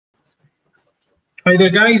Hi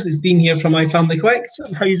there, guys. It's Dean here from My Family Collect.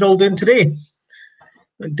 How you all doing today?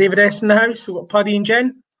 David S in the house. We've got Paddy and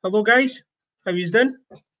Jen. Hello, guys. How you doing?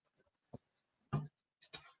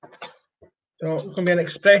 So it's going to be an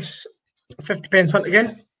express 50p hunt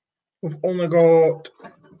again. We've only got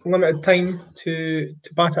limited time to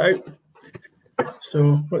bat it out. So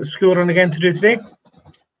we've got the school run again to do today.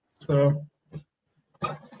 So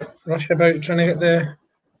rush about trying to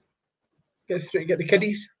get the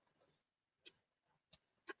kiddies.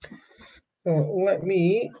 So let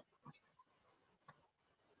me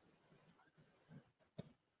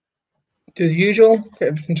do the usual, get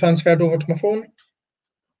everything transferred over to my phone.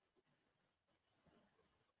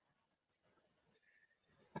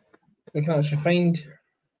 We can actually find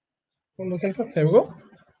what I'm looking for. There we go.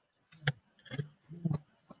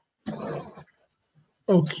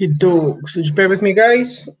 Okie doke. So just bear with me,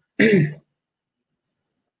 guys.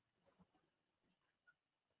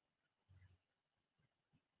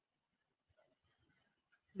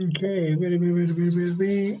 Okay,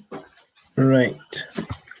 wait. Right.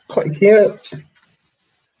 Click here.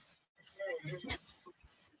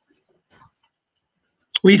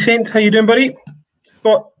 Weekend, how you doing, buddy?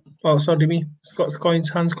 Scott. Oh, sorry, me. Scott's coins,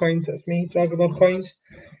 Hans coins. That's me. Dragonlord coins.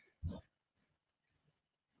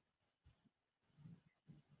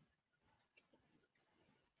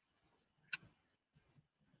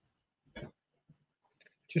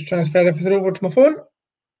 Just transfer everything over to my phone.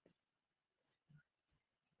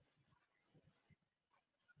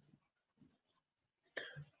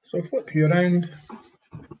 So flip you around.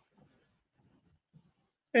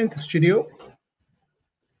 Enter studio.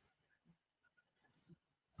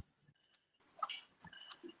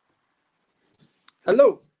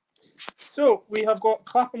 Hello. So we have got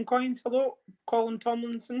Clapham coins. Hello. Colin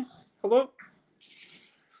Tomlinson. Hello.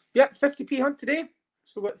 Yep, 50p hunt today.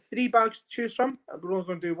 So we've got 3 bags to choose from. We're only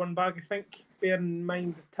going to do 1 bag, I think. Bear in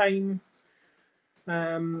mind the time.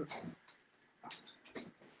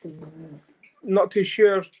 Not too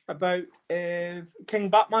sure about King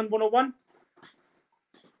Batman 101.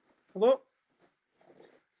 Hello?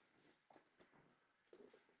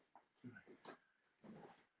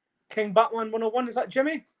 King Batman 101, is that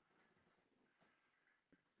Jimmy?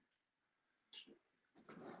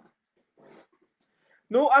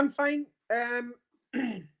 No, I'm fine.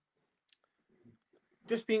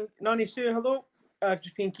 Just been, Nani Sue, hello. I've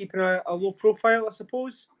just been keeping a low profile, I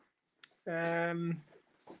suppose.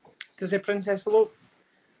 Disney Princess, hello.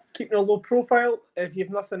 Keeping a low profile. If you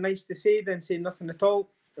have nothing nice to say, then say nothing at all.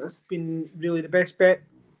 That's been really the best bet.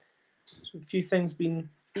 So a few things been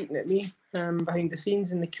eating at me behind the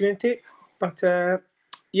scenes in the community. But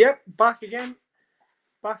yeah, back again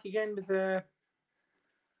with get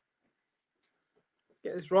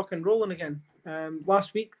this rock and rolling again.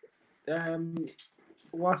 Last week,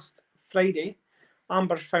 last Friday,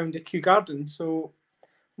 Amber found a Kew Garden, so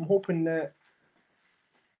I'm hoping that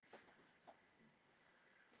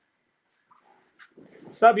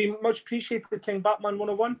that'd be much appreciated, King Batman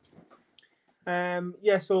 101.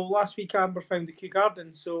 Yeah, so last week Amber found the Kew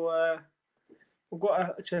Garden, so we've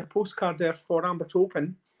got a postcard there for Amber to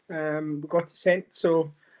open. We got it sent,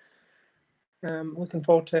 so looking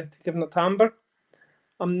forward to giving it to Amber.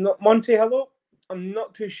 Monty, hello. I'm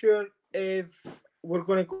not too sure if we're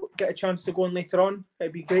going to get a chance to go on later on.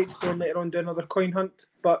 It'd be great to go on later on, do another coin hunt,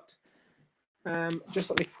 but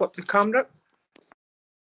just let me flip the camera.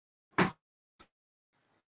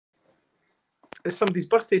 It's somebody's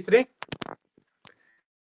birthday today.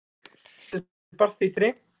 His birthday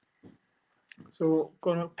today. So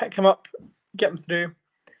going to pick him up, get him through,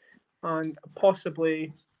 and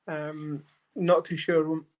possibly, not too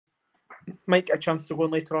sure, might get a chance to go on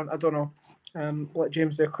later on. I don't know. Let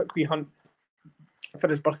James do a quick wee hunt for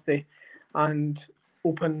his birthday and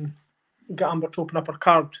get Amber to open up her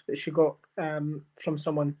card that she got from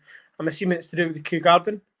someone. I'm assuming it's to do with the Kew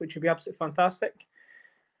Garden, which would be absolutely fantastic.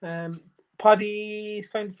 Paddy's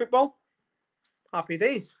found football. Happy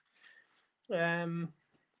days. So I'm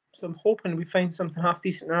hoping we find something half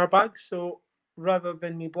decent in our bag. So rather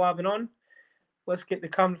than me blabbing on, let's get the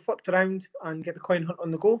camera flipped around and get the coin hunt on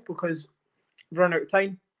the go, because we've run out of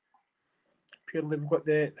time. Purely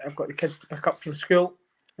I've got the kids to pick up from school,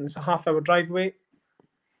 and it's a half-hour drive away.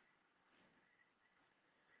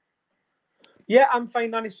 Yeah, I'm fine,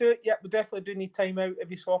 Nanny Sue. Yeah, we definitely do need time out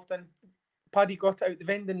every so often. Paddy got out the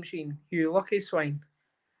vending machine. You lucky swine.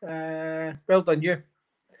 Well done, you.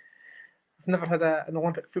 I've never had an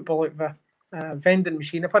Olympic football out of a vending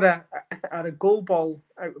machine. I've had a goal ball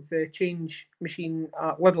out of the change machine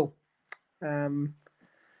at Lidl.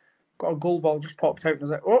 Got a goal ball just popped out, and I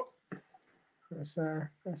was like, oh, that's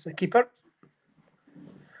a keeper.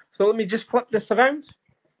 So So let me just flip this around.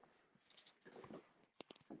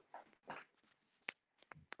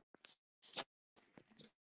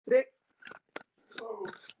 Great.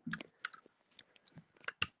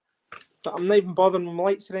 But I'm not even bothering with my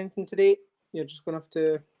lights or anything today. You're just going to have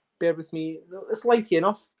to bear with me. It's lighty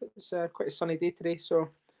enough. It's quite a sunny day today, so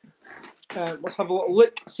let's have a little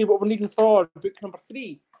look, see what we're needing for book number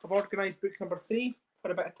 3. I've organised book number 3.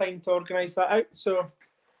 Had a bit of time to organise that out, so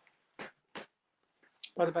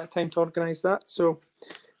So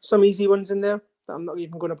some easy ones in there that I'm not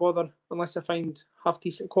even going to bother unless I find half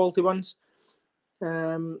decent quality ones.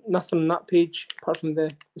 Nothing on that page apart from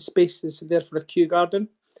the space is there for a Kew Garden.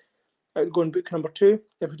 I would go in book number 2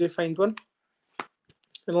 if we do find one.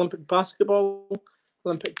 An Olympic basketball,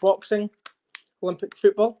 Olympic boxing, Olympic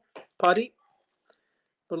football, Paddy.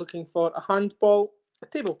 We're looking for a handball, a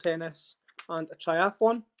table tennis, and a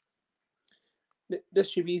triathlon.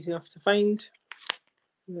 This should be easy enough to find.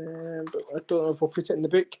 But I don't know if we'll put it in the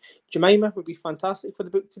book. Jemima would be fantastic for the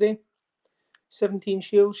book today. 17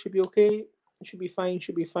 shields should be okay. Should be fine.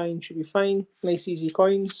 Nice easy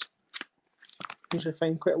coins. Usually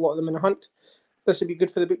find quite a lot of them in a hunt. This would be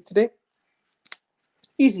good for the book today.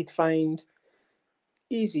 Easy to find.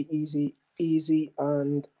 Easy,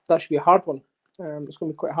 and that should be a hard one. It's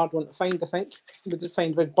going to be quite a hard one to find, I think. We did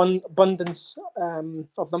find an abundance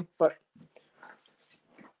of them, but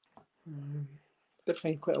did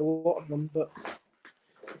find quite a lot of them, but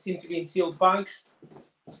they seem to be in sealed bags.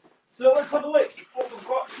 So let's have a look what we've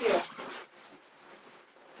got here.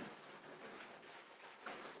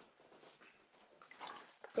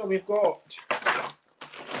 So we've got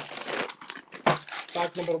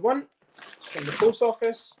bag number 1 from the post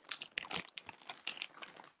office.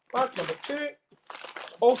 Bag number 2,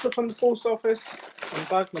 also from the post office. And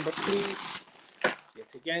bag number 3,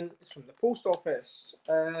 yet again, is from the post office.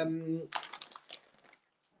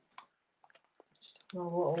 Just a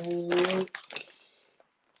little look.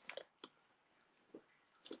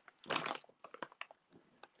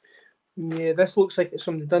 Yeah, this looks like it's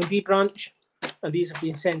from the Dundee branch, and these have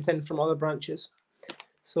been sent in from other branches.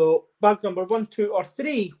 So bag number 1, 2, or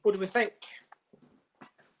 3, what do we think?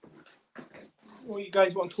 What do you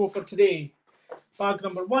guys want to go for today? Bag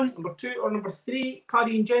number 1, number 2, or number 3?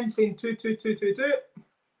 Paddy and Jen saying 2, 2, 2, 2, 2.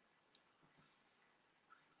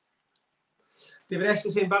 David S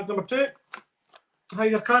is saying bag number 2. Hi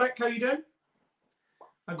there, Carrick, how you doing?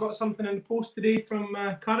 I got something in the post today from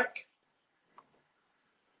Carrick.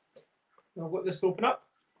 I've got this to open up.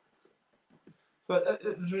 So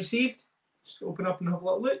it was received. Just open up and have a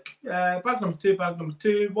little look. Bag number 2,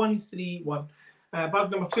 1, 3, 1.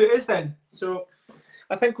 Bag number 2 is then. So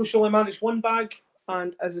I think we should only manage one bag.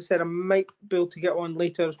 And as I said, I might be able to get one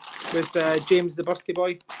later with James, the birthday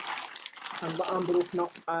boy. And let Amber open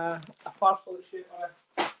up a parcel that she,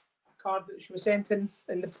 a card that she was sent in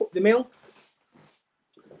the mail.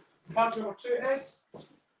 Bag number 2 it is.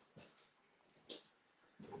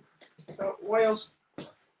 So whilst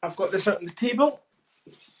I've got this out on the table,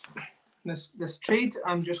 this trade,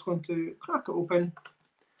 I'm just going to crack it open.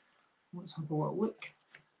 Let's have a little look.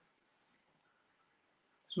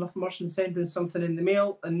 There's nothing worse than sending something in the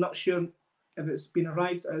mail and not sure if it's been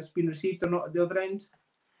received or not at the other end.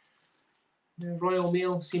 The Royal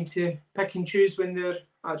Mail seem to pick and choose when they're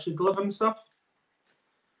actually delivering stuff.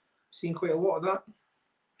 Seen quite a lot of that.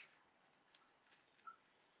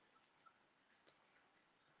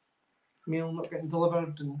 Mail not getting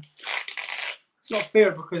delivered, and it's not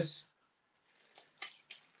fair because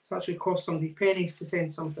it's actually cost somebody pennies to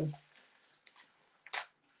send something.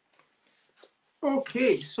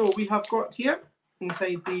 Okay, so we have got here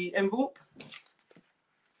inside the envelope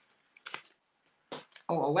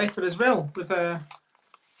a little letter as well with a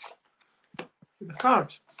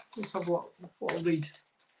card. Let's have what I'll read.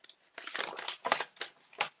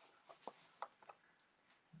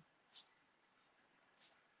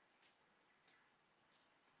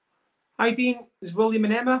 Hi Dean, it's William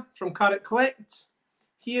and Emma from Carrick Collects.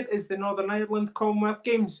 Here is the Northern Ireland Commonwealth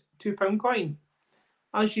Games £2 coin.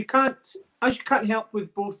 As you can't help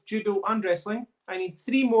with both judo and wrestling, I need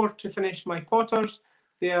 3 more to finish my Potters.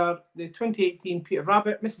 They are the 2018 Peter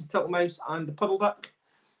Rabbit, Mrs. Tittlemouse, and the Puddle Duck.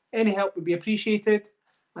 Any help would be appreciated,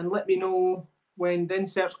 and let me know when the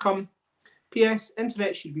inserts come. P.S.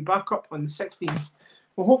 Internet should be back up on the 16th.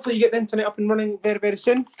 Well, hopefully you get the internet up and running very, very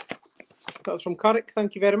soon. That was from Carrick.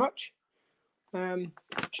 Thank you very much.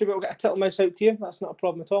 Should be able to get a Tittlemouse out to you. That's not a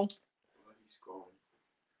problem at all.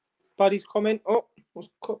 Paddy's comment. Oh, what's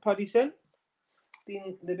Paddy saying?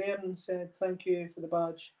 Dean the Baron said thank you for the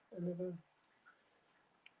badge.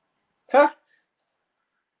 Huh?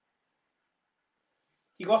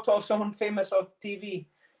 You got it off someone famous off TV.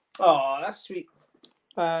 Oh, that's sweet.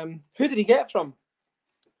 Who did he get it from?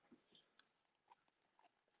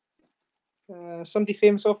 Somebody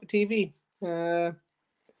famous off the TV.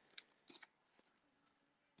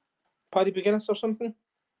 Paddy McGuinness or something.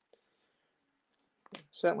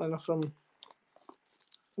 Certainly not from.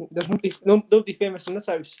 There's nobody famous in this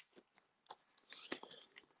house.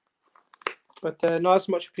 But no, that's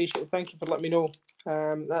much appreciated. Thank you for letting me know.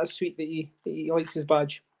 That's sweet that he likes his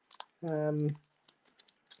badge.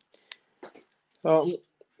 So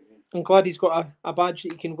I'm glad he's got a badge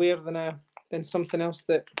that he can wear than something else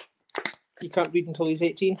that he can't read until he's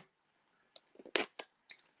 18.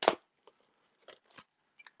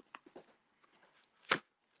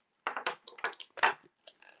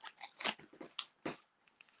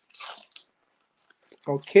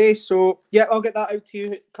 Okay, so yeah, I'll get that out to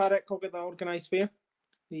you, Carrick. I'll get that organised for you.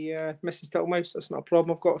 The Mrs. Titlemouse, that's not a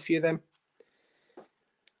problem. I've got a few of them.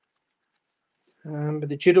 But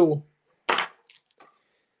the judo.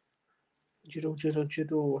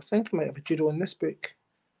 I think I might have a judo in this book.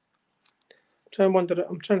 I'm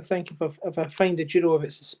trying to think if I find a judo, if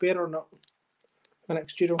it's a spare or not. My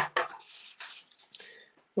next judo.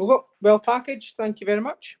 We'll go well packaged. Thank you very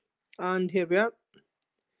much. And here we are.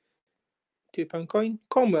 £2 coin,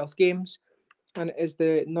 Commonwealth Games, and it is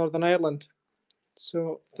the Northern Ireland.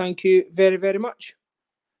 So thank you very, very much.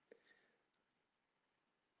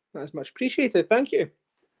 That's much appreciated. Thank you.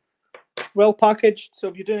 Well packaged. So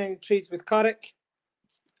if you're doing any trades with Carrick,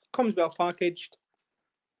 comes well packaged,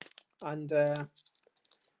 and they'll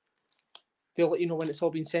let you know when it's all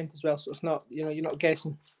been sent as well. So it's not, you're not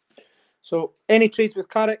guessing. So any trades with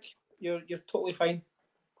Carrick, you're totally fine.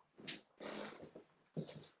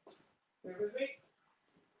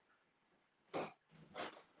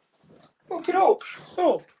 Okay, so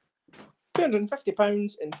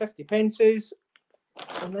 £250 and 50 pences,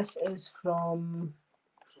 and this is from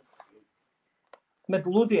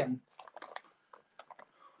Midlothian.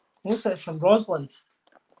 Looks like it's from Roslyn.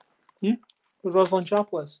 Where Roslyn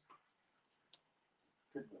Chapel is.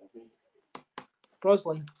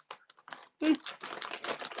 Roslyn.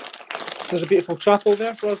 There's a beautiful chapel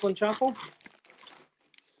there, Roslyn Chapel.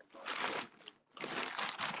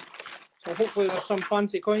 So hopefully there's some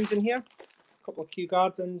fancy coins in here. A couple of Kew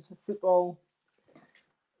Gardens, football.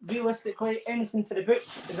 Realistically, anything for the book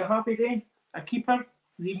is a happy day. A keeper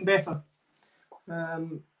is even better.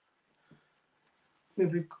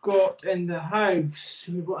 We've got in the house,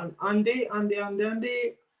 we've got an Andy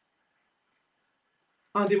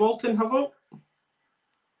Walton, hello.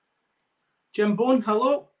 Jim Bone,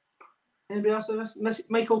 hello. Anybody else of this?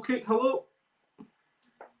 Michael Cook, hello.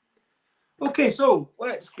 Okay, so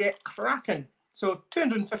let's get cracking. So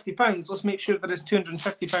 £250. Let's make sure there is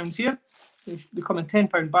 £250 here. They come in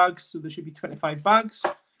 £10 bags, so there should be 25 bags.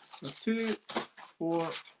 So 2, 4,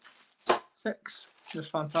 6.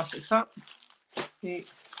 Just fantastic that.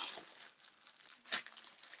 8,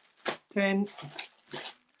 10,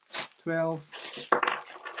 12,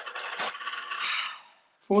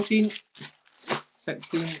 14,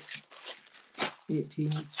 16,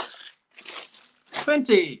 18,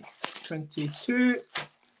 20, 22,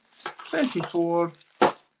 24,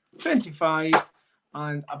 25,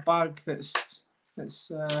 and a bag that's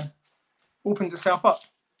opened itself up.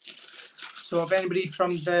 So if anybody from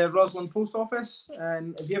the Roslyn Post Office,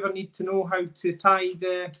 if you ever need to know how to tie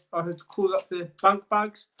or how to close up the bank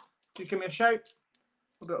bags, do give me a shout.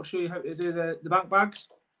 I'll show you how to do the bank bags.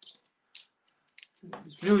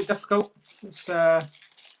 It's really difficult. It's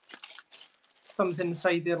thumbs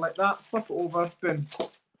inside there like that, flip it over, boom,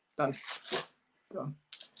 done.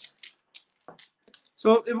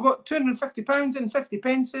 So we've got £250 and 50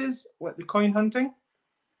 pences. Let the coin hunting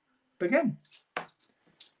begin.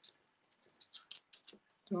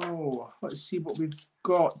 So let's see what we've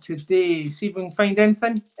got today. See if we can find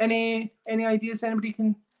anything. Any ideas? Anybody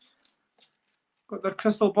can got their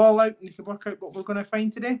crystal ball out and you can work out what we're going to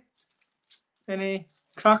find today? Any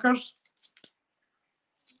crackers?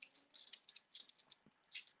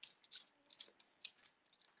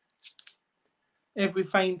 If we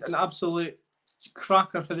find an absolute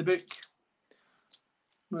cracker for the book,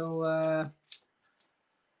 we'll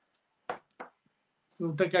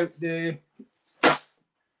dig out the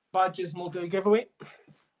badges and we'll do a giveaway.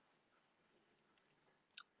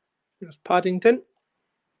 There's Paddington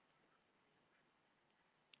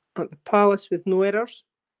at the Palace with no errors,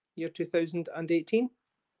 year 2018.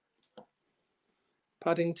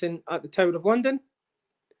 Paddington at the Tower of London,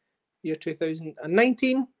 year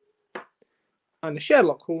 2019. And the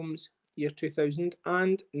Sherlock Holmes, year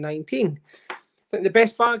 2019. I think the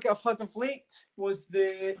best bag I've had of late was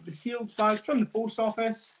the sealed bag from the post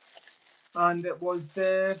office. and it was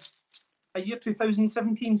a year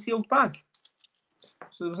 2017 sealed bag.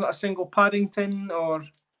 So there was not a single Paddington or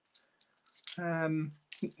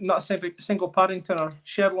not a single Paddington or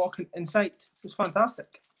Sherlock in sight. It was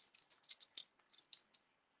fantastic.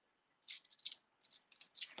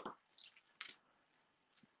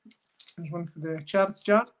 There's one for the charity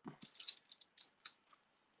jar.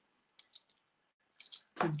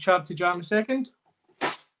 To the charity jar in a second.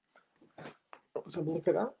 Let's have a look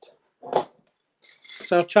at that.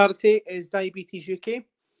 So our charity is Diabetes UK.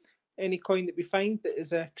 Any coin that we find that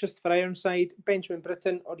is a Christopher Ironside, Benjamin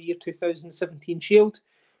Britten, or year 2017 Shield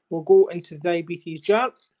will go into the diabetes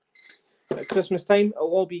jar. At Christmas time,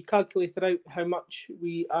 it'll all be calculated out how much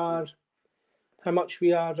we've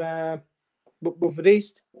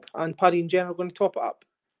raised, and Paddy and Jen are going to top it up.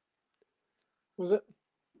 Was it?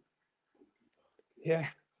 Yeah,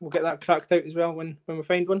 we'll get that cracked out as well when we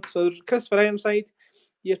find one. So there's Christopher Ironside,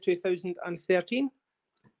 year 2013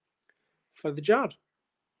 for the jar.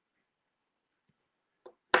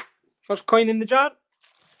 First coin in the jar.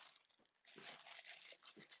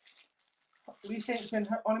 Research and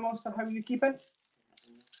on a monster, how are you keeping?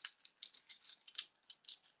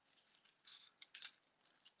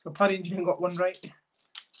 So Paddy and Jane got one right.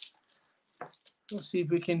 Let's see if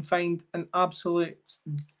we can find an absolute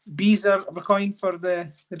beezer of a coin for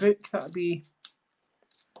the book. That'd be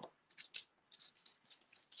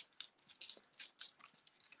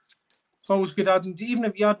it's always good adding. Even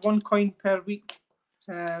if you add one coin per week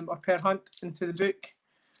or per hunt into the book,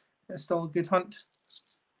 it's still a good hunt.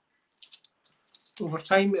 Over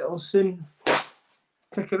time, it'll soon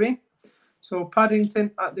tick away. So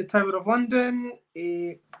Paddington at the Tower of London,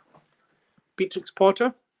 a Beatrix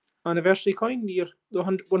Potter anniversary coin, the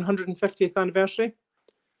 150th anniversary.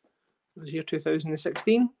 It was year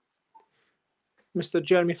 2016. Mr.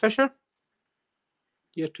 Jeremy Fisher,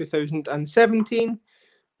 year 2017.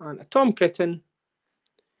 And a Tom Kitten,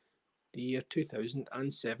 the year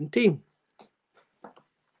 2017.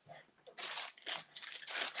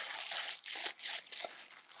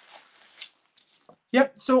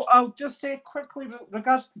 Yep, so I'll just say quickly with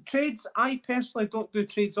regards to trades, I personally don't do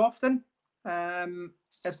trades often.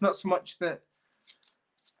 It's not so much that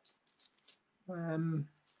I'm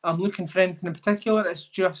looking for anything in particular. It's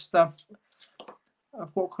just I've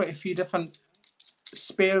got quite a few different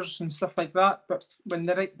spares and stuff like that. But when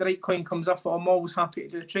the right coin comes up, I'm always happy to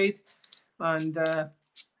do a trade. And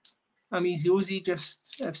I'm easy Ozy.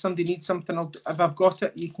 Just if somebody needs something, if I've got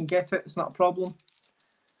it, you can get it. It's not a problem.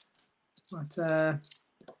 But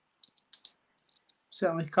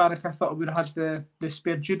certainly Carrick, I thought I would have had the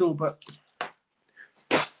spare judo, but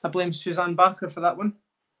I blame Suzanne Barker for that one.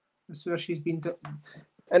 That's where she's been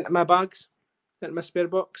into my bags, into my spare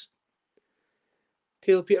box.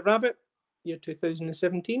 Tail Peter Rabbit, year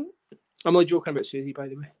 2017. I'm only joking about Susie, by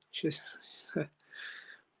the way. She's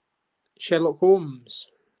Sherlock Holmes,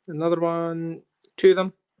 another one, two of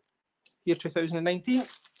them, year 2019.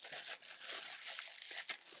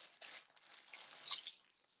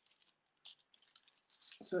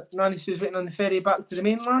 So Nanny Sue's waiting on the ferry back to the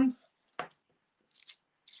mainland. I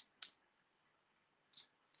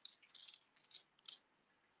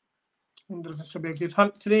wonder if this will be a good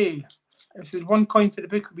hunt today. If there's one coin for the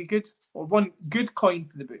book, would be good, or one good coin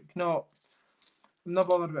for the book. No, I'm not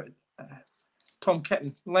bothered about Tom Kitten,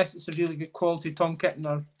 unless it's a really good quality Tom Kitten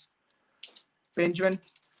or Benjamin.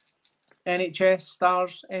 NHS,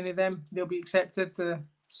 Stars, any of them, they'll be accepted.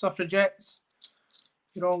 Suffragettes,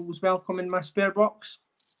 you're always welcome in my spare box.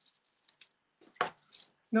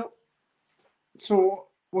 No. So,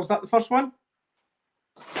 was that the first one?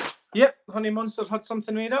 Yep, Honey Monsters had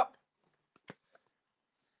something made up.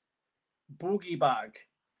 Bogey bag.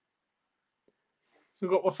 So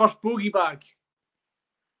we've got our first bogey bag.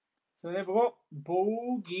 So there we go.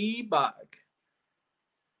 Bogey bag.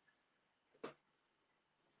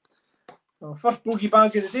 So first bogey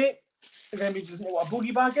bag of the day. If anybody doesn't know what a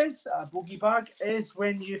bogey bag is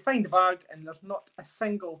when you find a bag and there's not a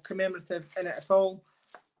single commemorative in it at all.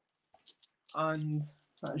 And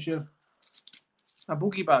that's a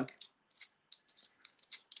bogey bag.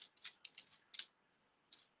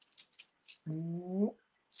 Oh,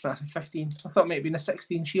 that's a 15. I thought it might have been a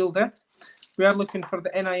 16 shield there. We are looking for the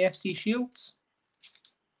NIFC shields.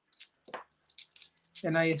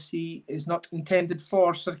 NIFC is not intended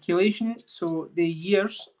for circulation, so the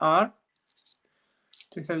years are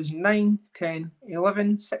 2009, 10,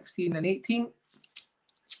 11, 16 and 18.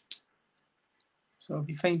 So if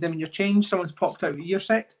you find them in your change, someone's popped out a year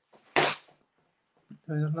set.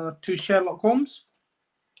 There's another two Sherlock Holmes.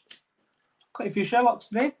 Quite a few Sherlocks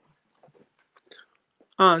today.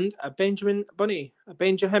 And a Benjamin Bunny, a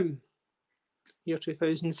Benja him. year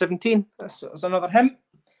 2017. That's another hint.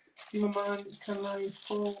 Man, can I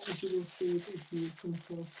fall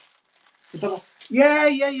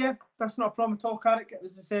Yeah. That's not a problem at all, Carrick.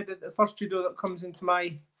 As I said, the first judo that comes into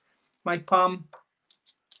my palm,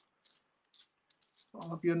 I'll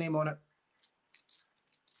have your name on it.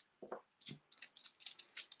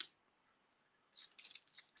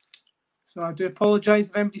 So I do apologise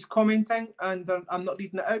if anybody's commenting and I'm not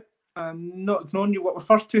reading it out. I'm not ignoring you. What were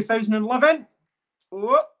first 2011?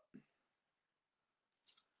 Oh.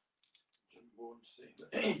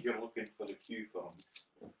 You're looking for a cue for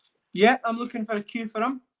him. Yeah, I'm looking for a cue for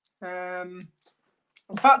him.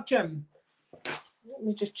 In fact, Jim, let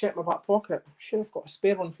me just check my back pocket. I'm sure I've got a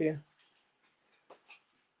spare one for you.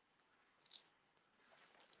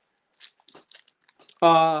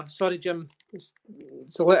 Sorry, Jim. It's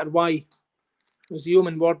a letter Y. It was the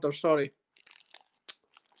Yeoman Warder, sorry.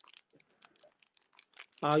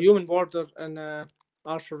 Yeoman Warder and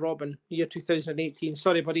Arthur Robin, year 2018.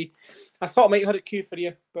 Sorry, buddy. I thought I might have had a cue for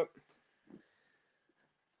you, but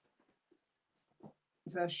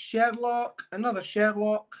it's a Sherlock, another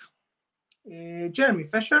Sherlock. Jeremy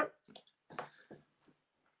Fisher,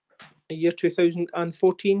 year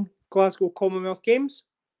 2014 Glasgow Commonwealth Games.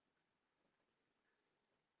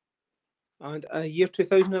 And year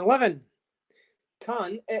 2011.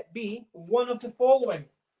 Can it be one of the following?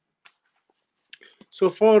 So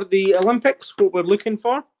for the Olympics, what we're looking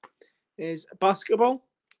for is basketball,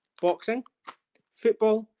 boxing,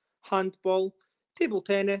 football, handball, table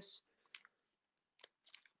tennis,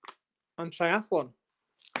 and triathlon.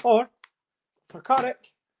 Or, for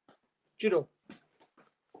Carrick, judo.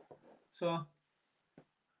 So,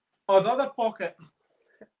 the other pocket.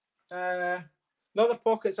 The other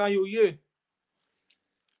pocket's IOU.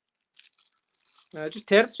 Just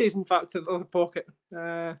territories, in fact, in the other pocket.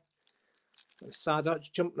 It's sad,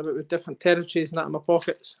 actually jumping about with different territories and that in my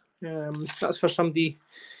pockets. That's for somebody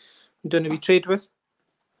I'm doing a wee trade with.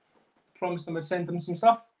 Promised them I'd send them some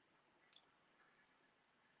stuff.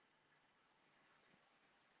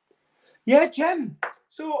 Yeah, Jim.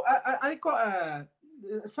 So I got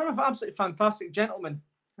from an absolutely fantastic gentleman.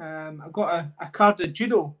 I got a card of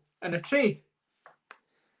judo in a trade.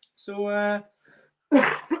 So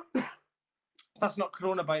that's not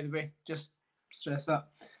Corona, by the way. Just stress that.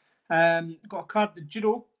 Got a card of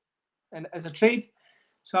judo and as a trade.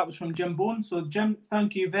 So that was from Jim Bone. So Jim,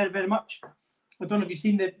 thank you very, very much. I don't know if you've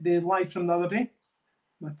seen the live from the other day,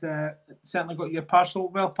 but certainly got your parcel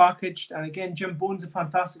well packaged. And again, Jim Bone's a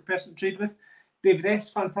fantastic person to trade with. David S,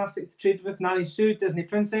 fantastic to trade with. Nanny Sue, Disney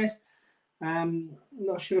Princess.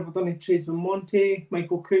 Not sure if I've done any trades with Monty.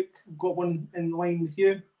 Michael Cook, got one in line with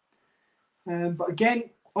you. But again,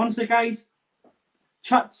 honestly, guys,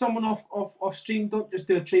 chat to someone off stream. Don't just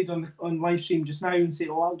do a trade on live stream just now and say,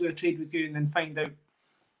 "Oh, I'll do a trade with you," and then find out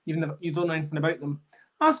even if you don't know anything about them.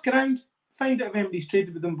 Ask around, find out if anybody's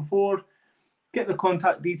traded with them before, get their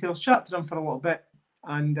contact details, chat to them for a little bit,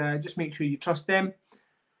 and just make sure you trust them.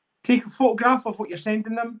 Take a photograph of what you're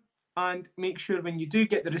sending them, and make sure when you do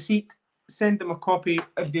get the receipt, send them a copy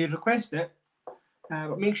if they request it.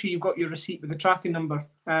 But make sure you've got your receipt with the tracking number,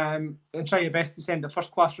 and try your best to send it first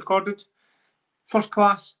class recorded. First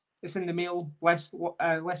class, it's in the mail less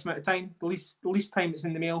amount of time. The least time it's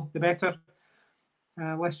in the mail, the better.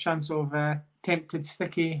 Less chance of tempted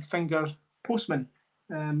sticky finger postmen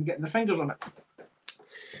getting their fingers on it.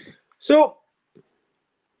 So,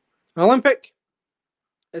 an Olympic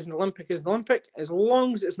is an Olympic is an Olympic. As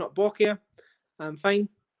long as it's not Boccia, I'm fine.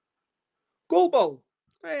 Goal ball.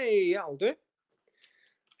 Hey, that'll do.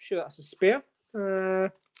 Sure, that's a spare.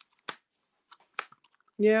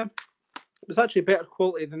 Yeah, it's actually better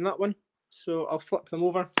quality than that one, so I'll flip them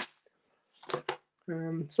over.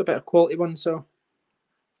 It's a better quality one, so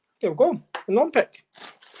there we go. An Olympic.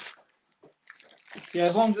 Yeah,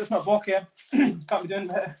 as long as it's not Boccia, can't be doing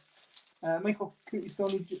that. Michael, could you still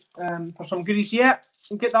need for some goodies? Yeah,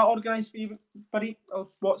 and get that organised for you, buddy. I'll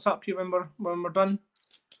WhatsApp you when we're done.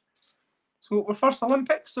 So we're first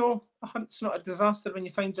Olympic, so a hunt's not a disaster when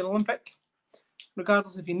you find an Olympic,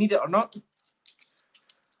 regardless if you need it or not.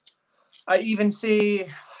 I even say,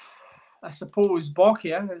 I suppose,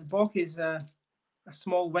 Boccia. Boccia is a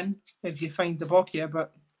small win if you find the Boccia,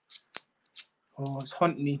 but it's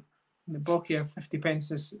haunting me. The Boccia 50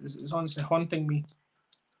 pence is honestly haunting me.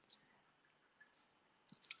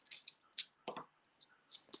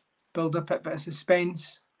 Build up a bit of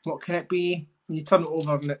suspense. What can it be? And you turn it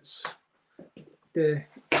over and it's the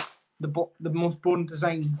most boring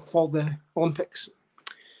design for the Olympics.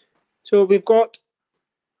 So we've got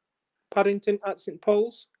Paddington at St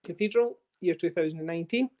Paul's Cathedral, year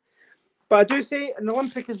 2019. But I do say an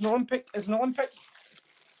Olympic is an Olympic is an Olympic.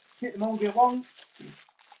 Keep them all day long.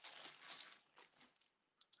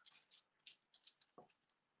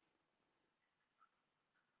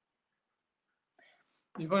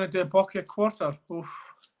 You're going to do a Boccia quarter. Oof.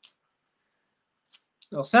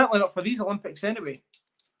 Well, certainly not for these Olympics anyway.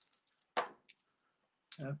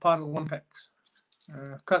 Paralympics.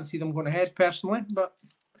 Can't see them going ahead personally, but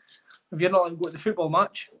if you're not allowed to go to the football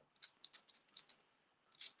match,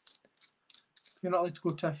 if you're not allowed to go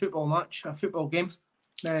to a football match, a football game,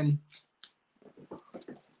 then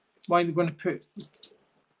why are they going to put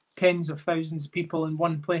tens of thousands of people in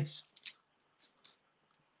one place?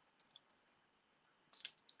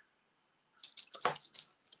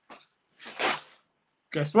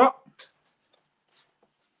 Guess what?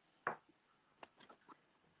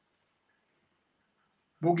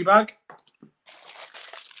 Bogey bag.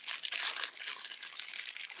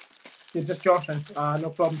 You're just joshing. No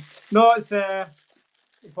problem. No, it's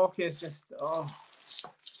Boccia is just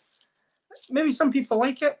maybe some people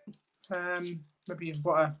like it. Maybe you've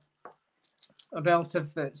got a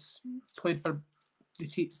relative that's played for the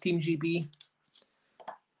Team GB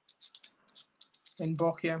in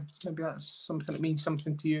Boccia. Maybe that's something that means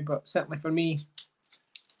something to you, but certainly for me,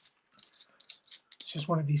 it's just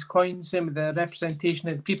one of these coins. Same with the Representation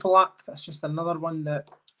of the People Act. That's just another one that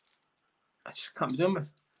I just can't be doing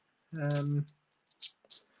with.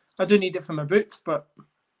 I do need it for my book, but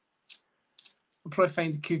I'll probably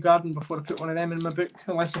find a Kew Garden before I put one of them in my book,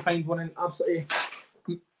 unless I find one in absolutely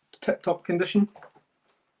tip-top condition.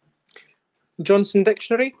 Johnson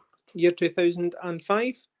Dictionary, year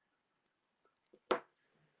 2005.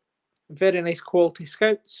 Very nice quality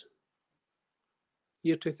Scouts,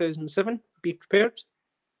 year 2007. Be prepared.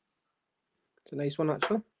 It's a nice one,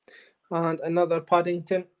 actually. And another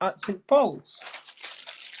Paddington at St. Paul's.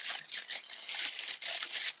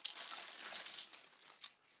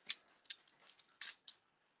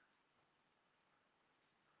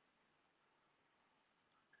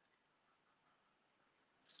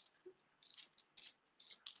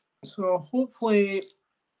 So hopefully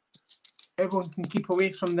everyone can keep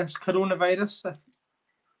away from this coronavirus. I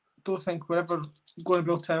don't think we're ever going to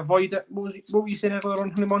be able to avoid it. What were you saying earlier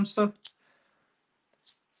on, Honey Monster?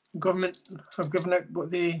 The government have given out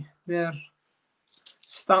what their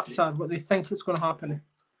stats are, what they think is going to happen.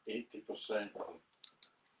 80% of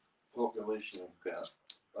population will get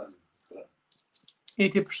it.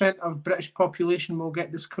 80% of British population will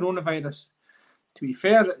get this coronavirus. To be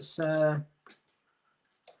fair, it's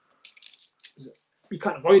you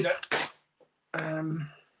can't avoid it. Unless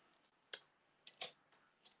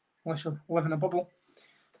you live in a bubble.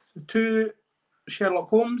 So 2 Sherlock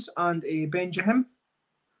Holmes and a Benjamin.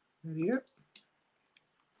 There you go.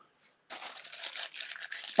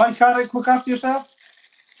 Bye, Carrick. Look after yourself.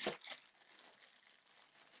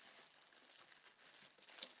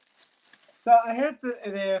 So I heard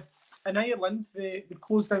that in Ireland they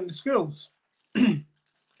closed down the schools for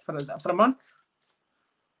a month.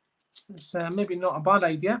 It's maybe not a bad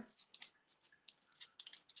idea.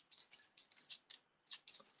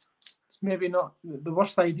 It's maybe not the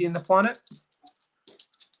worst idea in the planet. The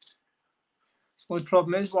only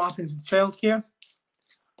problem is what happens with childcare,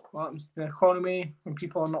 what happens to the economy when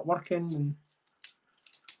people are not working. And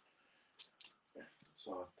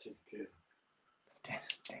So take care.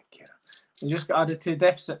 Take care. You just got added to the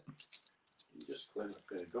deficit. You just claim it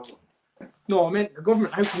for the government. No, I meant the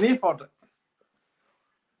government. How can they afford it?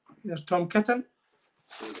 There's Tom Kitten.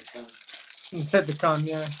 So they can. He said they can,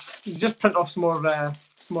 yeah. You just print off some more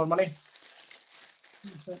money.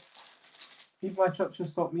 Leave my church and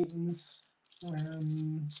stop meetings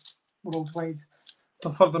worldwide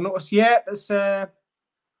till further notice. Yeah, it is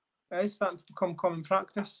starting to become common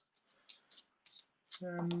practice.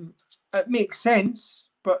 It makes sense,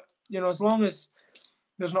 but as long as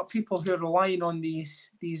there's not people who are relying on these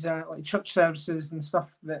like church services and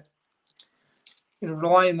stuff that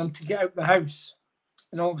rely on them to get out the house,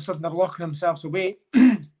 and all of a sudden they're locking themselves away.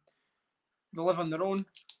 They live on their own.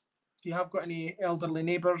 If you have got any elderly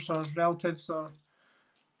neighbours or relatives or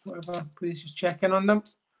whatever, please just check in on them.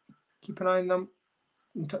 Keep an eye on them.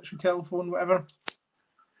 In touch with telephone, whatever.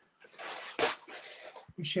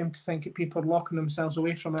 It's a shame to think that people are locking themselves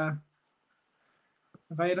away from a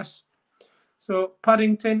virus. So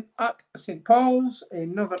Paddington at St. Paul's,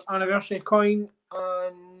 another anniversary coin,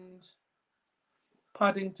 and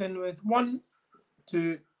Paddington with 1,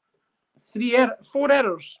 2, 3, 4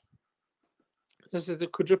 errors. This is the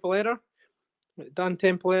quadruple error, Dan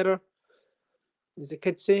Temple error, as the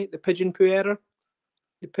kids say, the pigeon poo error,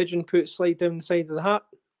 the pigeon poo slide down the side of the hat,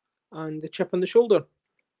 and the chip on the shoulder.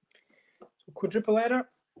 So quadruple error.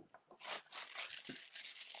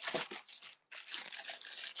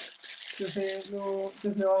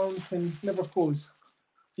 Disneyland can never close.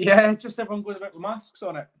 Yeah, just everyone goes about with masks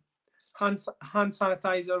on it. Hand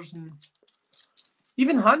sanitizers and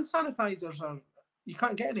even hand sanitizers are you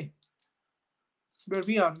can't get any. Where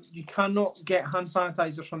we are, you cannot get hand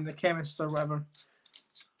sanitizers from the chemist or whatever.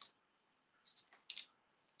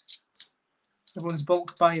 Everyone's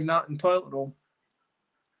bulk buying that and toilet roll.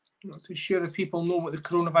 I'm not too sure if people know what the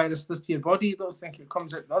coronavirus does to your body. I don't think it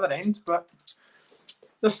comes out the other end, but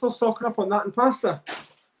they're still stocking up on that and pasta.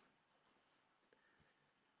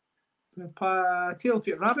 Tail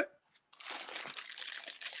Peter Rabbit.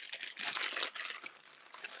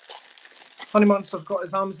 Honey Monster's got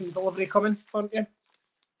his Amazon delivery coming, aren't you?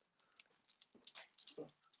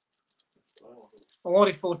 A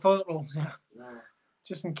lorry full of toilet rolls, yeah. No.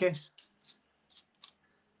 Just in case.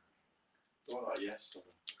 Got that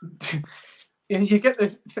yesterday. You get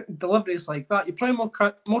the deliveries like that, you probably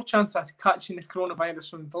more chance of catching the coronavirus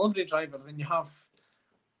from the delivery driver than you have.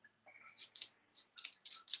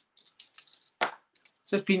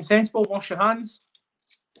 Just being sensible, wash your hands,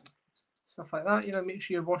 stuff like that. You know, make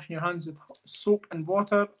sure you're washing your hands with soap and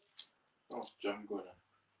water. What's Jim going to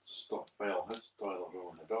stockpile his toilet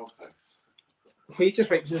roll in the doghouse? He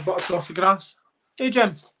just wipes his butt across the grass. Hey,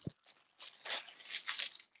 Jim.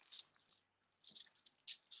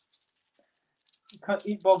 You can't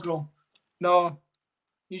eat bog roll. No.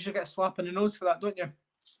 You usually get a slap in the nose for that, don't you?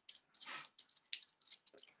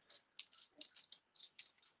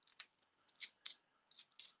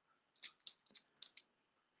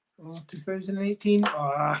 Oh, 2018.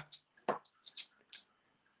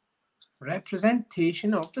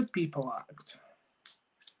 Representation of the People Act.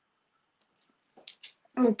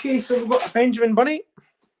 Okay, so we've got a Benjamin Bunny.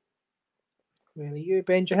 Where are you,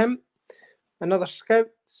 Benjamin? Another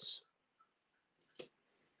Scouts.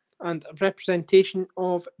 And a representation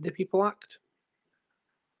of the People Act.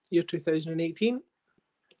 Year 2018.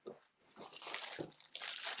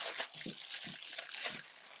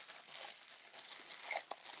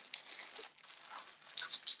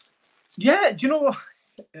 Yeah, do you know what?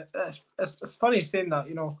 It's funny saying that,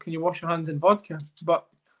 you know, can you wash your hands in vodka? But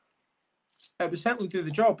it would certainly do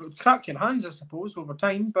the job. It would crack your hands, I suppose, over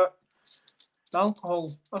time. But the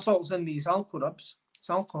alcohol, that's all that's in these alcohol rubs.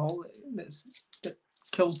 It's alcohol that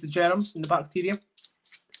kills the germs and the bacteria.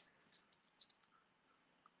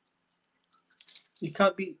 You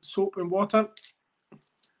can't beat soap and water.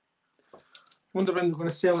 Wonder when they're going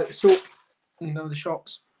to sell it soap in the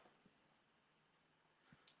shops.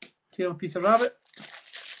 Tail Peter Rabbit.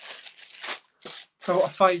 I got a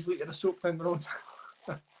 5 litre of soap down the road.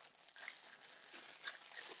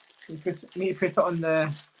 Need to put it on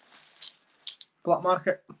the black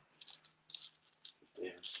market.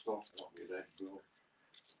 David's stocking up with Red Bull.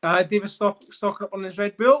 David's stocking up on his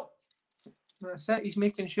Red Bull. That's it. He's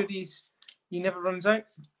making sure he never runs out.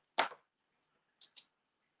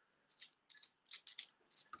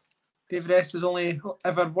 David S is only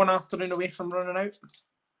ever one afternoon away from running out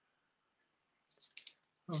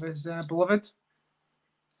of his beloved.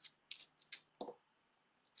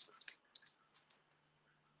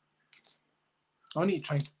 I need to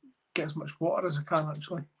try and get as much water as I can,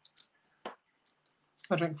 actually.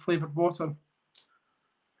 I drink flavoured water.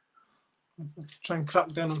 Try and crack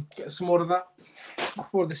down and get some more of that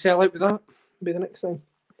before they sell out with that. Be the next thing.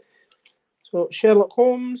 So Sherlock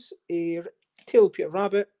Holmes, a Tail Peter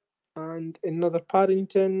Rabbit, and another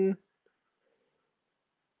Paddington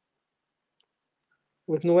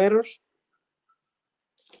with no errors.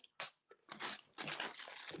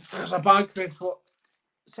 There's a bag with what?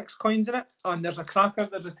 6 coins in it, and there's a cracker,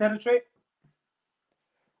 there's a territory.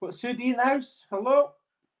 Got Sudi in the house. Hello.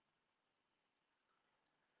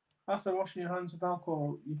 After washing your hands with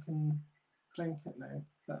alcohol, you can drink it now.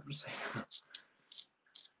 That was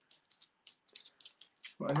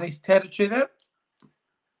got a nice territory there.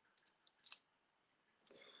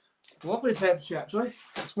 Lovely territory, actually.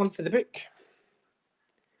 That's one for the book.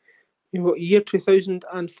 You've got year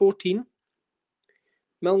 2014.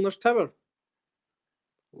 Milner's Tower.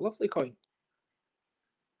 Lovely coin.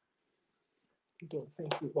 I don't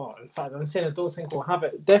think, well, in fact, I'm saying I don't think we'll have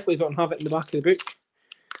it. Definitely don't have it in the back of the book.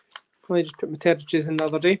 I just put my territories in the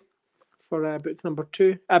other day for book number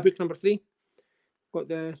 3. Got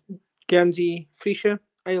the Guernsey Frisia,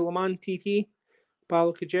 Isle of Man TT,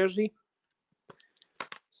 Balloca Jersey.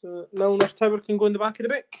 So Milner's Tower can go in the back of the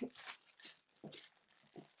book.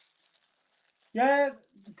 Yeah,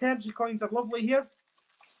 the territory coins are lovely here.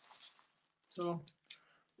 So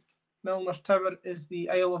Milner's Tower is the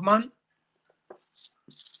Isle of Man.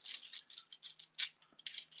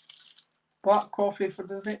 Black coffee for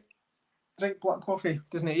Disney. Drink black coffee,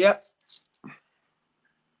 Disney, yeah.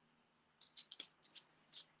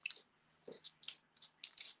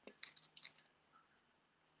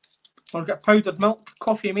 Or get powdered milk,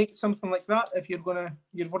 coffee mate, something like that. If you're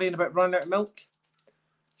worrying about running out of milk,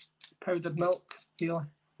 powdered milk, you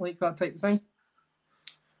like that type of thing.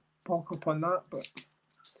 Bulk up on that, but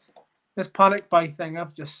this panic buy thing,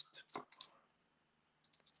 I've just.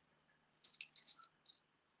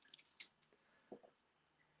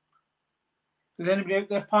 Is anybody out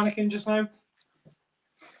there panicking just now?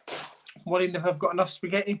 Worrying if I've got enough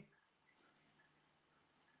spaghetti?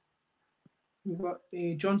 We've got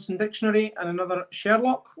a Johnson Dictionary and another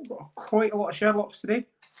Sherlock. We've got quite a lot of Sherlocks today.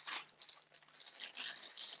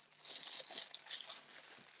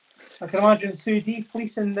 I can imagine Sue D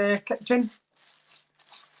policing the kitchen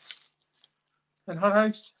in her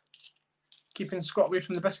house, keeping Scott away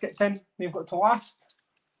from the biscuit tin. They've got to last.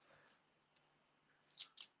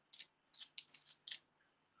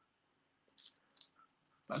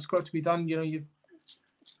 That's got to be done. You know,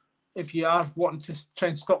 if you are wanting to try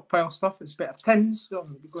and stockpile stuff, it's better tins. You don't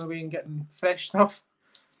want to be going away and getting fresh stuff.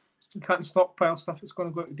 You can't stockpile stuff. It's going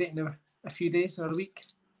to go out of date in a few days or a week.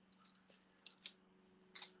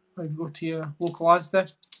 Or you go to your local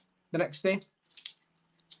Asda the next day.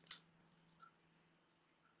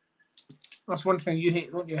 That's one thing you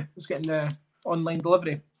hate, don't you? It's getting the online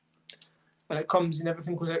delivery. And it comes and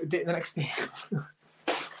everything goes out of date the next day.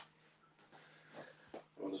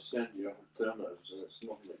 Well, they send you alternatives and it's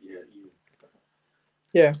not that you.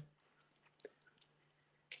 Yeah.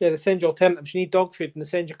 Yeah, they send you alternatives. You need dog food and they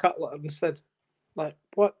send you cat litter instead. Like,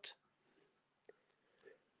 what?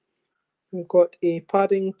 We've got a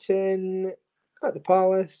Paddington at the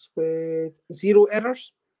Palace with 0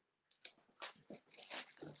 errors.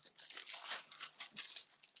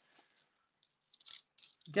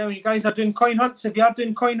 Again, when you guys are doing coin hunts, if you are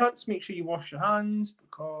doing coin hunts, make sure you wash your hands,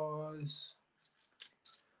 because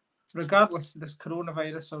regardless of this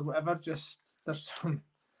coronavirus or whatever, just the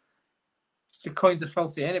coins are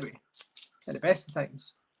filthy anyway, at the best of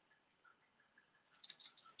times.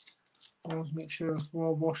 Always make sure we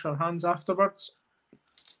all wash our hands afterwards.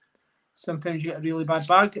 Sometimes you get a really bad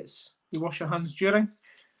bag, you wash your hands during.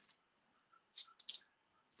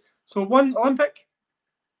 So one Olympic,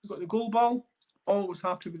 we've got the gold ball. Always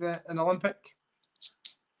happy with an Olympic.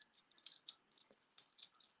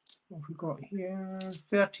 What have we got here?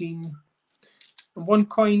 13. And 1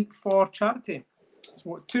 coin for charity. So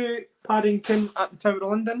we've got 2 Paddington at the Tower of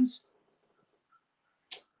London's.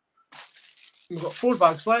 We've got 4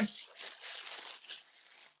 bags left.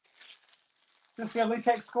 Just your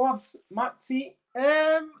latex gloves, Matt C.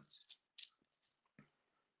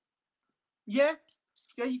 Yeah,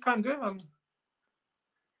 you can do.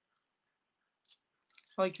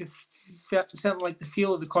 I certainly like the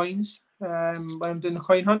feel of the coins when I'm doing the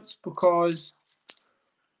coin hunts, because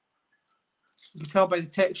you can tell by the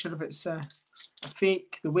texture if it's a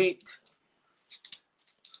fake, the weight.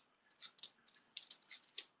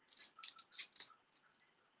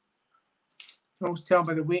 You can always tell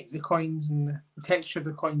by the weight of the coins and the texture of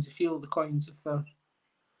the coins, the feel of the coins, if they're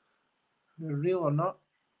real or not.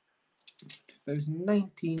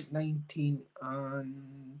 2019, 19,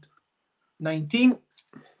 and 19.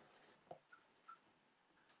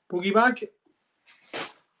 Bogey bag.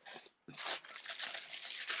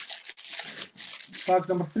 Bag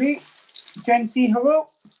number 3. Jen C, hello.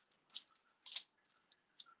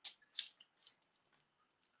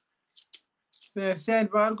 So I said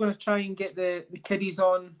we're going to try and get the kiddies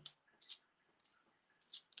on.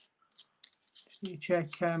 Just need to check,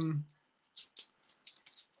 try and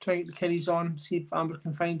get the kiddies on, see if Amber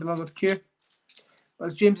can find another queue. But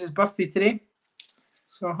it's James's birthday today,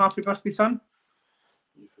 so happy birthday, son.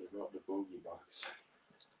 You forgot the bogey bags.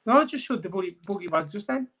 No, I just showed the bogey bag just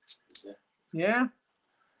then. Yeah. Yeah.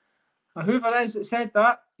 Whoever it is that said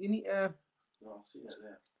that, you need to... No, I've seen it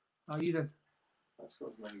there. Oh, you did. That's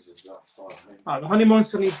got wings is that far behind. Ah, the honey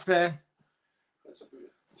monster needs to... It's about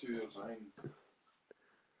 2 years behind.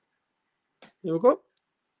 Here we go.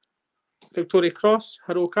 Victoria Cross,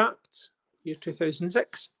 Heroic Act, year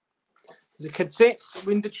 2006. As the kids say,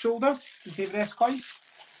 wounded shoulder, your favourite S coin.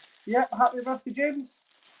 Yeah, happy birthday, James.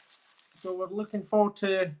 So we're looking forward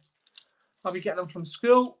to maybe getting them from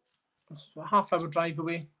school. It's a half-hour drive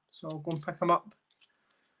away, so I'll go and pick them up.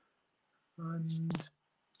 And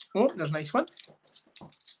oh, there's a nice one.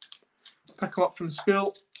 Pick them up from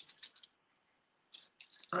school,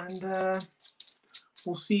 and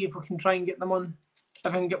we'll see if we can try and get them on. If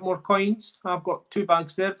I can get more coins. I've got 2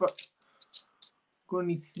 bags there, but I'm going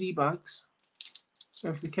to need 3 bags. So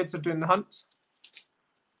if the kids are doing the hunts.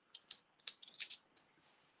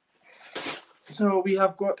 So we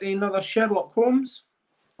have got another Sherlock Holmes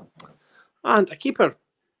and a keeper,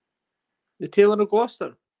 the Tailor of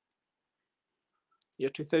Gloucester, year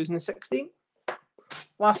 2016.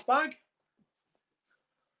 Last bag.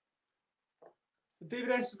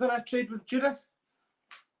 David S. Is there a trade with Judith?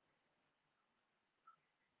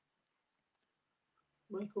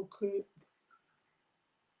 Michael Cook.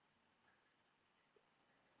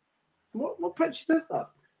 What picture is that?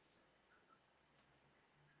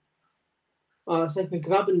 Oh, it's like a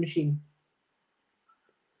grabbing machine.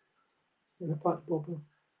 In a party bobber.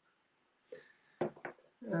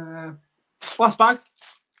 Last bag.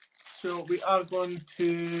 So we are going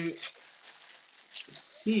to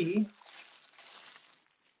see.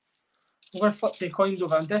 I'm going to flip the coins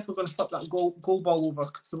over. I'm definitely going to flip that gold ball over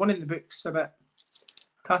because the one in the book's a bit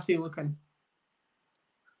tatty looking.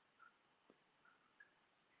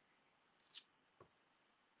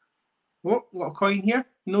 Oh, got a coin here.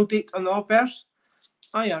 No date on the obverse.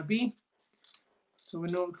 IRB. So we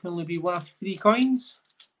know it can only be one of 3 coins.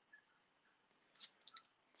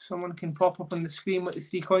 Someone can pop up on the screen what the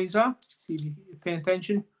 3 coins are. See if you're paying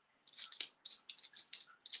attention.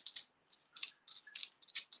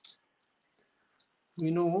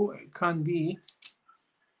 We know it can be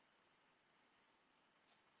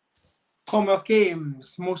Commonwealth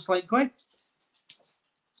Games, most likely.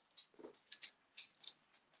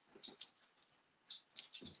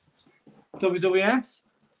 WWF,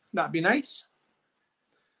 that'd be nice.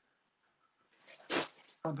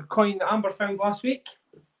 And the coin that Amber found last week,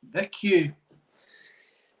 the Q.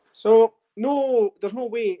 So no, there's no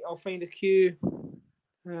way I'll find a Q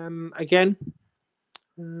again.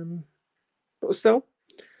 But still,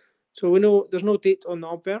 so we know there's no date on the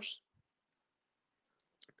obverse.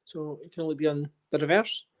 So it can only be on the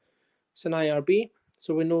reverse. It's an IRB.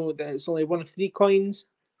 So we know that it's only one of 3 coins.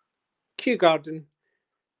 Kew Garden,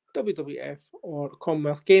 WWF, or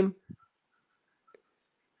Commonwealth Game.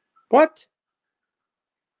 What?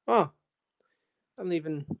 Oh, I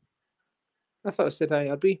thought it said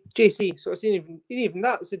IRB. JC. So it's even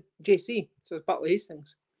that. It said JC. So it's Battle of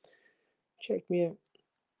Hastings. Check me out.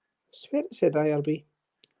 I swear it said IRB.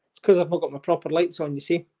 It's because I've not got my proper lights on, you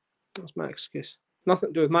see. That's my excuse. Nothing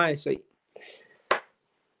to do with my eyesight.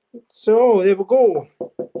 So there we go.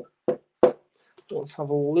 Let's have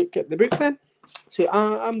a look at the book then. So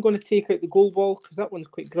I'm going to take out the gold ball because that one's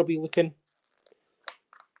quite grubby looking.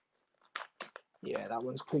 Yeah, that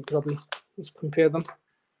one's quite grubby. Let's compare them.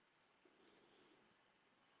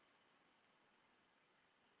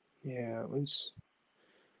 Yeah, that one's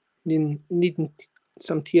needing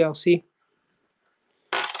some TLC.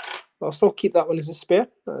 But I'll still keep that one as a spare.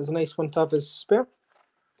 That is a nice one to have as a spare.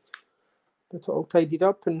 Get it all tidied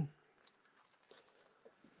up and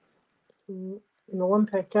one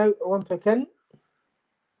pick out, one pick in.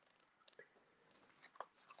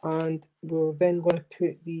 And we're then going to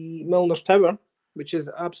put the Milner's Tower, which is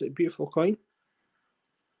an absolutely beautiful coin.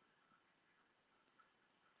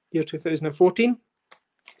 Year 2014.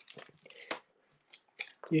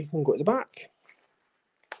 You can go to the back.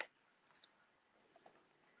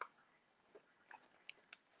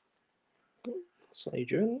 Slide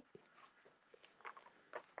you in.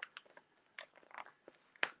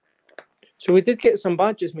 So we did get some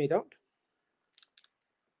badges made up.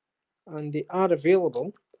 And they are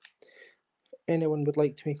available. If anyone would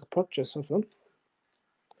like to make a purchase of them.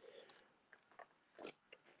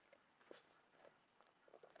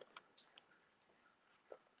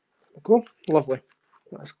 There we go. Lovely.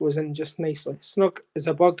 That goes in just nicely. Snug as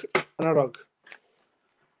a bug and a rug.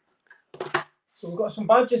 So we've got some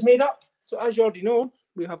badges made up. So as you already know,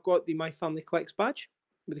 we have got the My Family Collects badge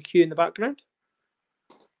with the Q in the background.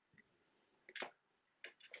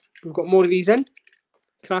 We've got more of these in.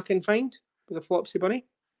 Cracking find with a Flopsy Bunny.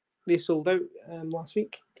 They sold out last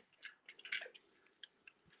week.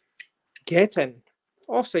 Get in.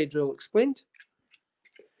 Offside rule explained.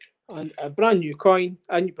 And a brand new coin,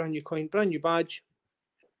 brand new badge.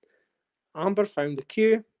 Amber found the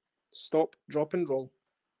Q. Stop, drop and roll.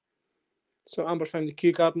 So Amber found the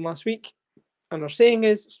Q Garden last week. And her saying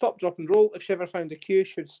is, stop, drop and roll. If she ever found a Q,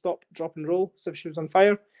 she would stop, drop and roll. So if she was on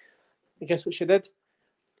fire, and guess what she did?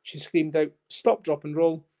 She screamed out, stop, drop and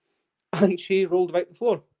roll. And she rolled about the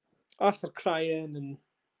floor after crying and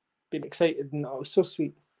being excited. And that was so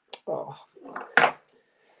sweet. Oh.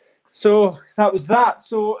 So that was that.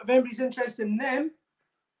 So if anybody's interested in them,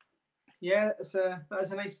 yeah, that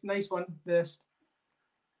is a nice one. This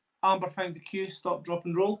Amber found the Q, stop, drop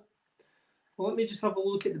and roll. Well, let me just have a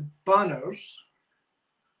look at the banners.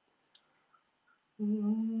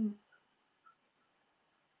 Can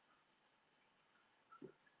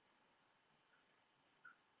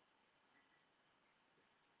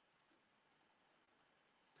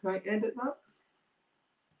I edit that?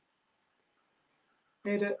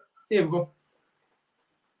 Edit. There we go.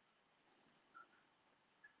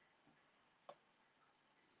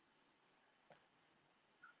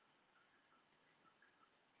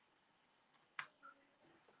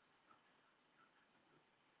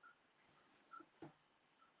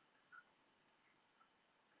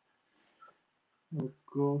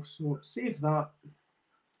 go. So save that.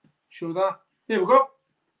 Show that. There we go.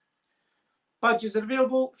 Badges are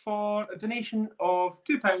available for a donation of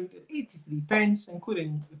 £2.83,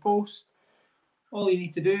 including the post. All you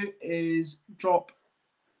need to do is drop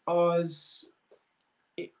us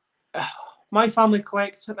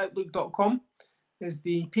myfamilycollects@outlook.com is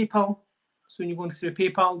the PayPal. So when you're going through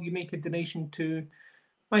PayPal, you make a donation to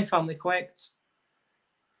My Family Collects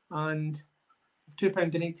and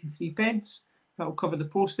 £2.83. That will cover the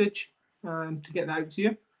postage to get that out to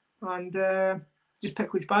you. And just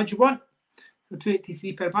pick which badge you want. For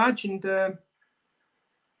 £2.83 per badge, and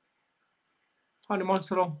Honey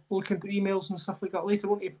Monster will look into emails and stuff like that later,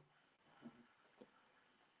 won't you?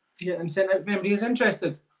 Get them sent out if anybody is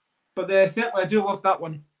interested. But certainly I do love that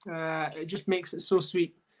one. It just makes it so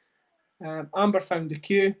sweet. Amber found the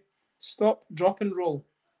queue. Stop, drop and roll.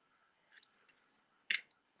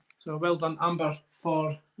 So well done, Amber,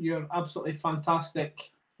 for your absolutely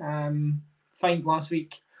fantastic find last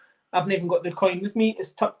week. I haven't even got the coin with me.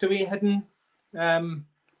 It's tucked away, hidden. But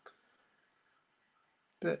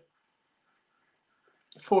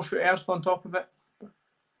 4 foot earth on top of it.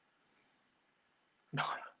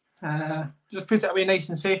 Just put it away nice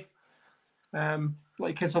and safe.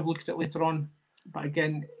 Like kids have looked at it later on. But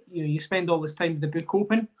again, you spend all this time with the book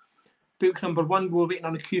open. Book number 1, we're waiting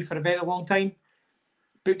on a queue for a very long time.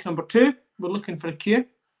 Book number 2, we're looking for a queue.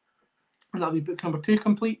 And that'll be book number 2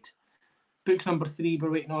 complete. Book number 3, we're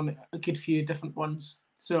waiting on a good few different ones.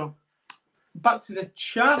 So back to the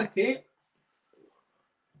charity.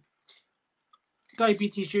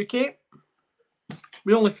 Diabetes UK.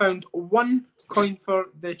 We only found 1 coin for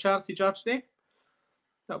the charity jar today.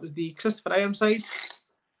 That was the Christopher Ironside.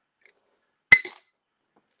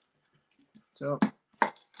 So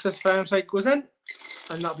Christopher Ironside goes in,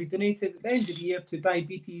 and that'll be donated at the end of the year to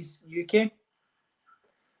Diabetes UK.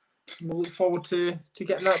 And we'll look forward to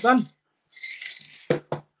getting that done.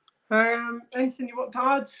 Anything you want to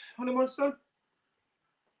add, Honey Monster?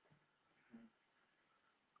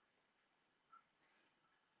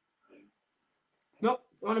 Nope,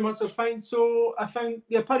 Honey Monster's fine. So I found,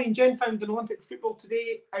 Paddy and Jen found an Olympic football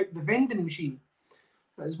today out the vending machine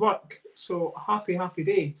at his work. So happy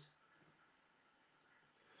days.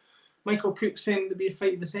 Michael Cook saying to be a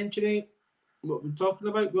fight of the century. What we're talking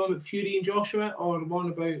about? One about Fury and Joshua, or one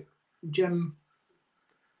about Jim?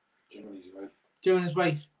 Jim and his wife. Jim and his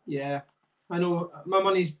wife. Yeah, I know. My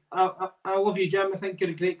money's. I love you, Jim. I think you're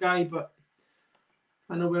a great guy, but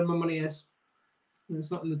I know where my money is, and it's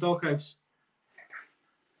not in the doghouse.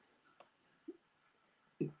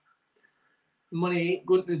 The money ain't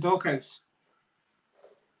going to the doghouse.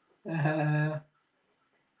 Amber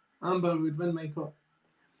would win, Michael.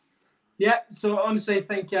 Yeah, so honestly, I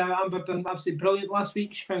think Amber done absolutely brilliant last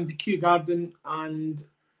week. She found the Kew Garden, and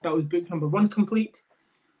that was book number 1 complete.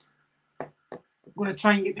 I'm going to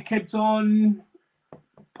try and get the kids on,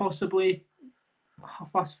 possibly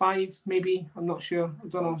 5:30, maybe. I'm not sure. I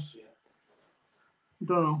don't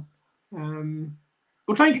know.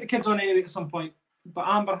 We'll try and get the kids on anyway at some point. But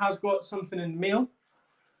Amber has got something in the mail.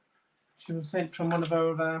 She was sent from one of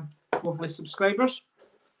our lovely subscribers.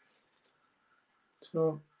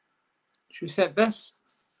 So she sent this.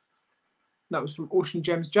 That was from Ocean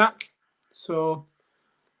Gems Jack. So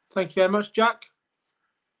thank you very much, Jack.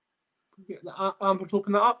 Get the Amber to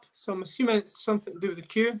open that up. So I'm assuming it's something to do with the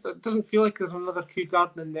queue. It doesn't feel like there's another Kew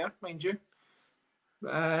Garden in there, mind you.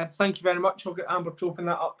 Thank you very much. I'll get Amber to open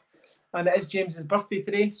that up. And it is James's birthday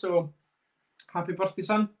today, so happy birthday,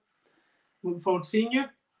 son. Looking forward to seeing you.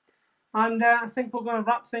 And I think we're going to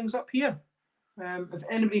wrap things up here. If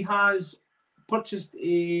anybody has purchased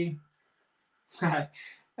a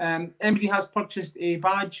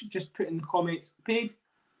badge, just put in the comments paid,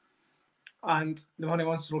 and the Honey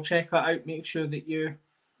Monster will check that out, make sure that you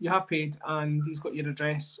have paid and he's got your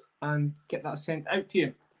address, and get that sent out to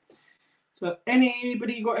you. So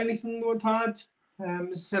anybody got anything they want to add? As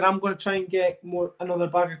I said, I'm going to try and get another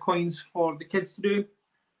bag of coins for the kids to do,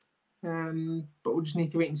 but we'll just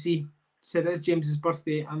need to wait and see. So it is James's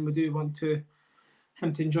birthday, and we do want him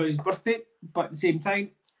to enjoy his birthday, but at the same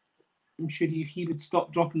time, I'm sure he would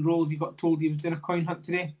stop, drop and roll if he got told he was doing a coin hunt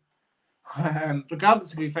today,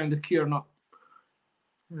 regardless if he found a queue or not.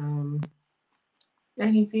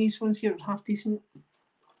 Any of these ones here are half decent.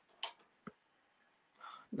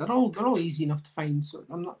 They're all easy enough to find, so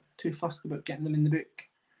I'm not too fussed about getting them in the book.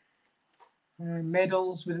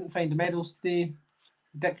 Medals, we didn't find the medals today.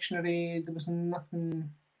 Dictionary, there was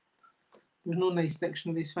nothing. There was no nice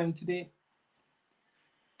dictionaries found today.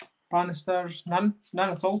 Banisters, none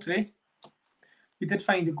at all today. We did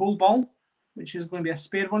find a gold ball, which is going to be a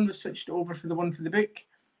spare one. We switched it over for the one for the book.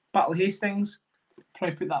 Battle Hastings,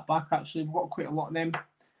 probably put that back actually. We've got quite a lot of them.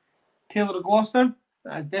 Taylor of Gloucester,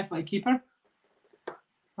 that is definitely a keeper.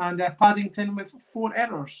 And Paddington with 4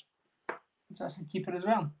 errors. That's a keeper as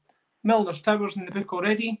well. Milner's Towers in the book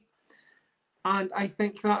already. And I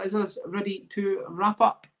think that is us ready to wrap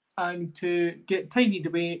up and to get tidied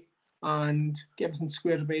away and get everything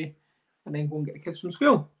squared away and then go and get the kids from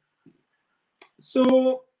school.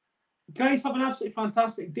 So, guys, have an absolutely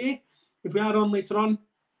fantastic day. If we are on later on,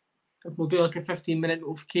 we'll do like a 15-minute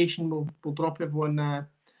notification. We'll drop everyone,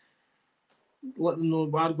 let them know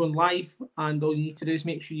we are going live, and all you need to do is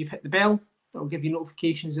make sure you've hit the bell. That'll give you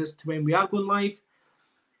notifications as to when we are going live.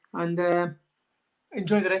 And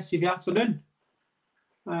enjoy the rest of your afternoon.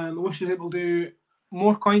 I wish I was able to do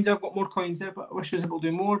more coins. I've got more coins there, but I wish I was able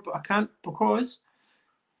to do more, but I can't because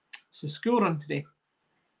it's a school run today.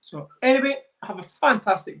 So anyway, have a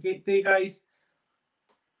fantastic day, guys.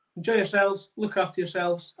 Enjoy yourselves, look after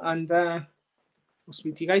yourselves, and we'll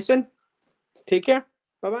speak to you guys soon. Take care.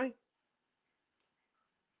 Bye-bye.